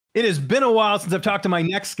It has been a while since I've talked to my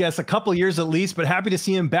next guest, a couple years at least, but happy to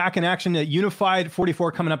see him back in action at Unified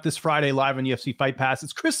 44 coming up this Friday live on UFC Fight Pass.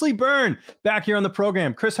 It's Chris Lee Byrne back here on the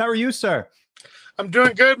program. Chris, how are you, sir? I'm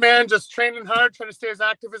doing good, man. Just training hard, trying to stay as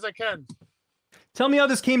active as I can. Tell me how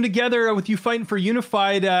this came together with you fighting for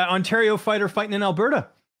Unified, Ontario fighter fighting in Alberta.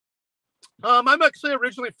 I'm actually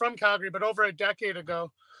originally from Calgary, but over a decade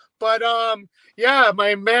ago. But yeah,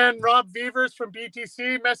 my man Rob Vevers from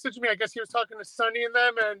BTC messaged me. I guess he was talking to Sonny and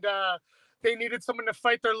them, and they needed someone to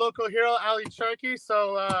fight their local hero, Ali Charkie.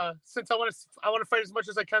 So since I want to fight as much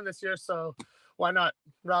as I can this year, so why not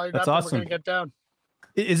rally That's up? awesome. And we're gonna get down.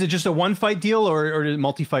 Is it just a one fight deal or a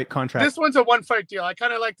multi-fight contract? This one's a one fight deal. I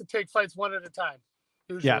kind of like to take fights one at a time.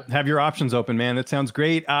 Usually. Yeah, have your options open, man. That sounds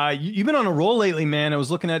great. You've been on a roll lately, man. I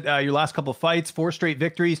was looking at your last couple of fights, 4 straight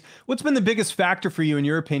victories. What's been the biggest factor for you, in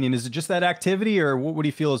your opinion? Is it just that activity, or what do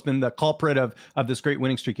you feel has been the culprit of this great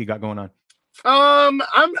winning streak you got going on?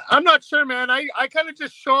 I'm not sure, man. I kind of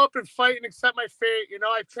just show up and fight and accept my fate. You know,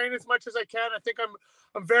 I train as much as I can. I think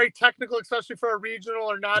I'm very technical, especially for a regional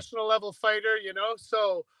or national level fighter. You know,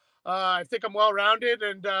 so I think I'm well rounded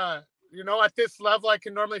and. You know, at this level, I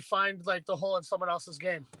can normally find like the hole in someone else's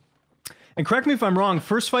game. And correct me if I'm wrong,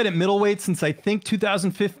 first fight at middleweight since I think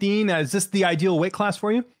 2015. Is this the ideal weight class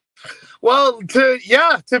for you? Well, to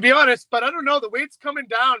be honest, but I don't know. The weight's coming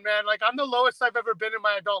down, man. Like I'm the lowest I've ever been in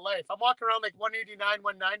my adult life. I'm walking around like 189,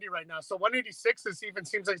 190 right now. So 186 even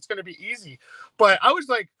seems like it's going to be easy. But I was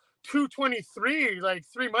like 223 like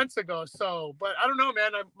 3 months ago. So, but I don't know,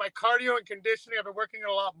 man. My cardio and conditioning, I've been working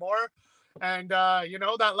a lot more. And, you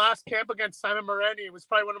know, that last camp against Simon Moreni was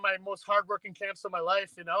probably one of my most hardworking camps of my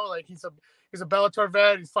life. You know, like he's a Bellator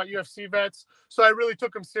vet. He's fought UFC vets. So I really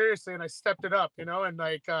took him seriously and I stepped it up, you know, and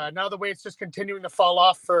like now the weight's just continuing to fall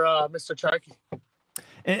off for Mr. Charkie.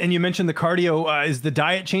 And you mentioned the cardio. Is the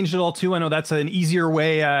diet changed at all too? I know that's an easier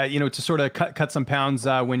way, you know, to sort of cut some pounds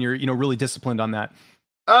when you're, you know, really disciplined on that.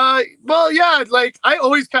 Well, yeah, like I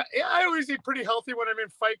always eat pretty healthy when I'm in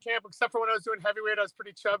fight camp, except for when I was doing heavyweight, I was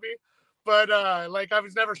pretty chubby. But like I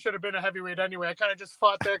should have been a heavyweight anyway. I kind of just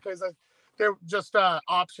fought there because they're just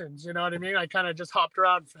options. You know what I mean? I kind of just hopped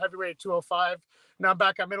around from heavyweight 205. Now I'm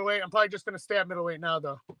back at middleweight. I'm probably just going to stay at middleweight now,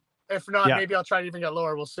 though. If not, maybe I'll try to even get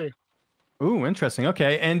lower. We'll see. Ooh, interesting.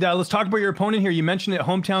 Okay, and let's talk about your opponent here. You mentioned it,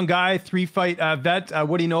 hometown guy, 3-fight vet.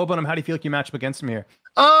 What do you know about him? How do you feel like you match up against him here?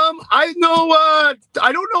 I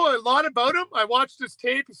don't know a lot about him. I watched his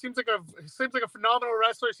tape. He seems like a phenomenal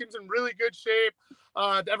wrestler. He seems in really good shape.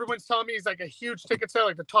 Everyone's telling me he's like a huge ticket seller,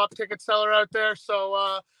 like the top ticket seller out there.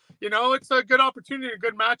 So, you know, it's a good opportunity, a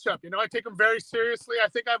good matchup. You know, I take him very seriously. I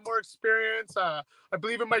think I have more experience. I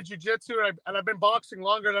believe in my jiu-jitsu, and I've been boxing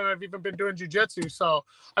longer than I've even been doing jiu-jitsu. So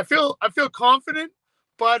I feel confident.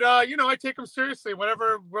 But you know, I take him seriously.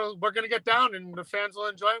 Whenever we're gonna get down, and the fans will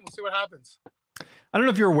enjoy it. We'll see what happens. I don't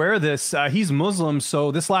know if you're aware of this. He's Muslim,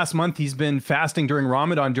 so this last month he's been fasting during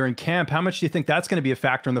Ramadan during camp. How much do you think that's going to be a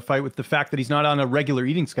factor in the fight, with the fact that he's not on a regular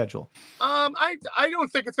eating schedule? I don't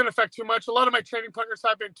think it's going to affect too much. A lot of my training partners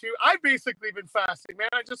have been too. I've basically been fasting, man.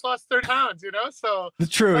 I just lost 30 pounds, you know. So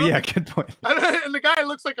true, yeah, good point. And the guy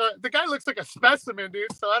looks like a specimen,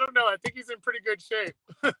 dude. So I don't know. I think he's in pretty good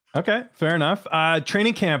shape. Okay, fair enough.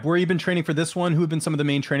 Training camp, where have you been training for this one? Who have been some of the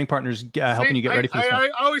main training partners helping you get ready for this one? I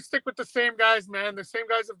always stick with the same guys, man. The same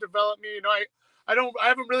guys have developed me. You know, I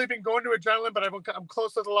haven't really been going to Adrenaline, but I'm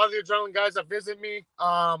close with a lot of the Adrenaline guys that visit me.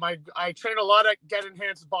 I train a lot at Get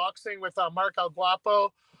Enhanced Boxing with Mark El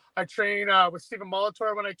Guapo. I train with Stephen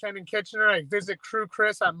Molitor when I can in Kitchener. I visit Crew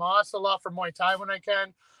Chris at Moss a lot for Muay Thai when I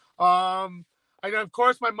can. And of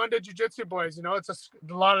course my Monday Jiu-Jitsu boys. You know, it's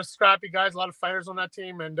a lot of scrappy guys, a lot of fighters on that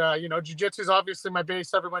team, and you know, Jiu-Jitsu is obviously my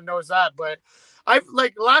base. Everyone knows that, but I've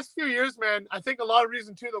like the last few years, man, I think a lot of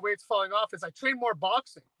reason too the weight's falling off is I train more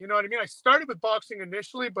boxing. You know what I mean? I started with boxing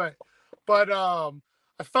initially, but I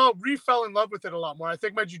fell in love with it a lot more. I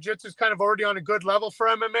think my jiu-jitsu is kind of already on a good level for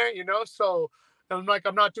MMA, you know, so I'm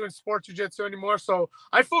not doing sport jiu-jitsu anymore. So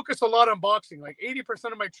I focus a lot on boxing. Like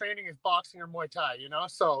 80% of my training is boxing or Muay Thai, you know,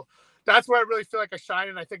 so that's where I really feel like I shine.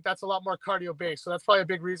 And I think that's a lot more cardio based. So that's probably a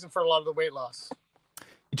big reason for a lot of the weight loss.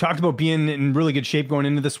 You talked about being in really good shape going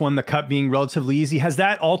into this one, the cut being relatively easy. Has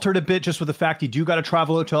that altered a bit just with the fact you do got to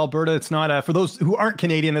travel out to Alberta? It's not, for those who aren't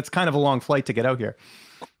Canadian, it's kind of a long flight to get out here.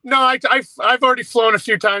 No, I've already flown a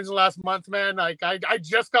few times in the last month, man. Like I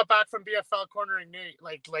just got back from BFL cornering Nate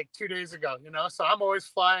like 2 days ago, you know. So I'm always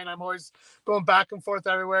flying. I'm always going back and forth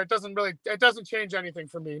everywhere. It doesn't change anything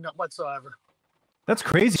for me, not whatsoever. That's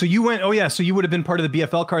crazy. So you went, oh yeah, so you would have been part of the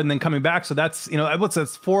BFL card and then coming back. So that's, you know, what's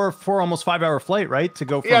that's four almost 5 hour flight, right? To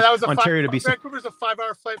go from that was Ontario to BC. Vancouver's a 5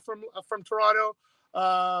 hour flight from Toronto.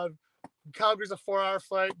 Calgary's a 4-hour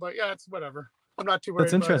flight, but yeah, it's whatever. I'm not too worried.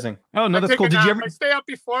 That's interesting. About it. Oh no, that's cool. Did you ever? I stay up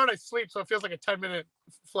before and I sleep, so it feels like a 10-minute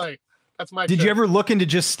flight. That's my. Did you ever look into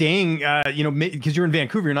just staying? Because you're in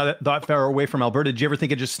Vancouver, you're not that far away from Alberta. Did you ever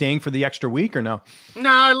think of just staying for the extra week or no?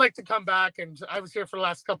 No, I like to come back, and I was here for the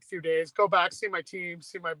last few days. Go back, see my team,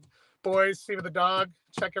 see my boys, see the dog,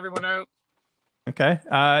 check everyone out. Okay.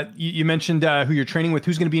 You mentioned who you're training with.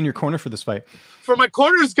 Who's going to be in your corner for this fight? For my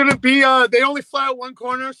corner is going to be. They only fly out one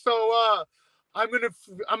corner, so I'm gonna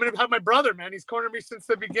have my brother, man. He's cornered me since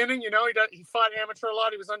the beginning. He fought amateur a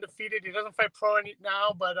lot. He was undefeated. He doesn't fight pro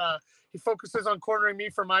now, but he focuses on cornering me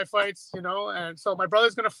for my fights. And so my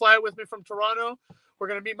brother's gonna fly with me from Toronto. We're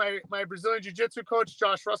gonna meet my Brazilian jiu-jitsu coach,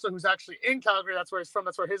 Josh Russell, who's actually in Calgary. That's where he's from.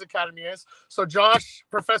 That's where his academy is. So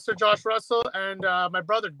Professor Josh Russell, and my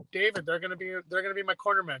brother David, they're gonna be my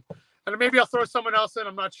cornermen. And maybe I'll throw someone else in.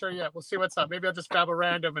 I'm not sure yet. We'll see what's up. Maybe I'll just grab a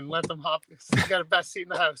random and let them hop. Get a best seat in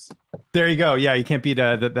the house. There you go. Yeah, you can't beat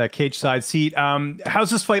the cage side seat. How's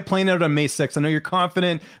this fight playing out on May 6th? I know you're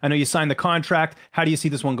confident. I know you signed the contract. How do you see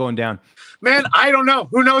this one going down? Man, I don't know.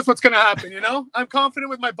 Who knows what's going to happen, I'm confident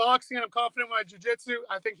with my boxing and I'm confident with my jiu-jitsu.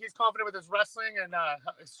 I think he's confident with his wrestling and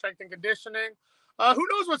his strength and conditioning. Who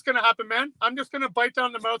knows what's going to happen, man? I'm just going to bite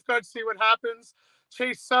down the mouth guard, see what happens.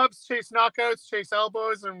 Chase subs, chase knockouts, chase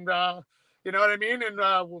elbows, and you know what I mean? And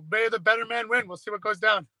may the better man win. We'll see what goes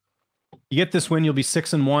down. You get this win, you'll be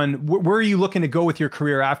 6-1. Where are you looking to go with your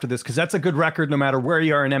career after this? Because that's a good record no matter where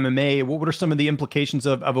you are in MMA. What are some of the implications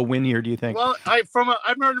of a win here, do you think? Well, I've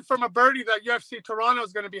heard from a birdie that UFC Toronto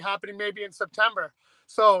is going to be happening maybe in September.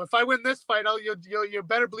 So if I win this fight, you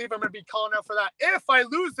better believe I'm going to be calling out for that. If I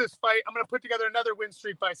lose this fight, I'm going to put together another win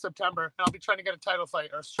streak by September, and I'll be trying to get a title fight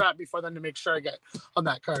or a strap before then to make sure I get on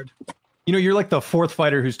that card. You're like the fourth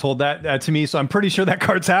fighter who's told that to me, so I'm pretty sure that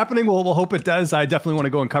card's happening. We'll hope it does. I definitely want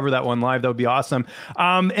to go and cover that one live. That would be awesome.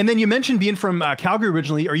 And then you mentioned being from Calgary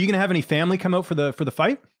originally. Are you going to have any family come out for the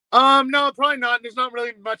fight? No, probably not. There's not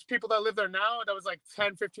really much people that live there now. That was like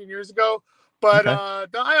 10, 15 years ago. But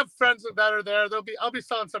okay. I have friends that are there. I'll be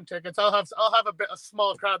selling some tickets. I'll have a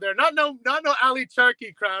small crowd there. Not no Ali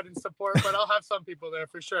Charkie crowd in support, but I'll have some people there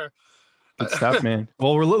for sure. Good stuff, man.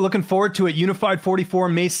 Well, we're looking forward to it. Unified 44,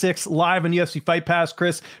 May 6th, live on UFC Fight Pass.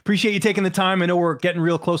 Chris, appreciate you taking the time. I know we're getting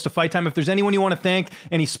real close to fight time. If there's anyone you want to thank,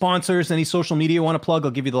 any sponsors, any social media you want to plug,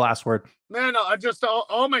 I'll give you the last word. Man, just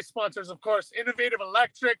all my sponsors, of course. Innovative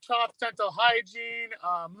Electric, Top Dental Hygiene,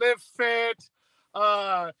 Live Fit,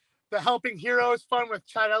 the Helping Heroes Fund with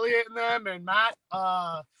Chad Elliott in them, and Matt.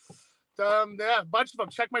 Yeah, a bunch of them.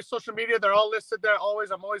 Check my social media. They're all listed there. I'm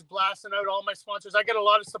always blasting out all my sponsors. I get a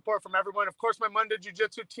lot of support from everyone. Of course, my Monday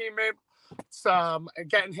Jiu-Jitsu teammate,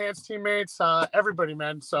 Get Enhanced teammates, everybody,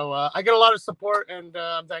 man. So I get a lot of support, and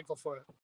I'm thankful for it.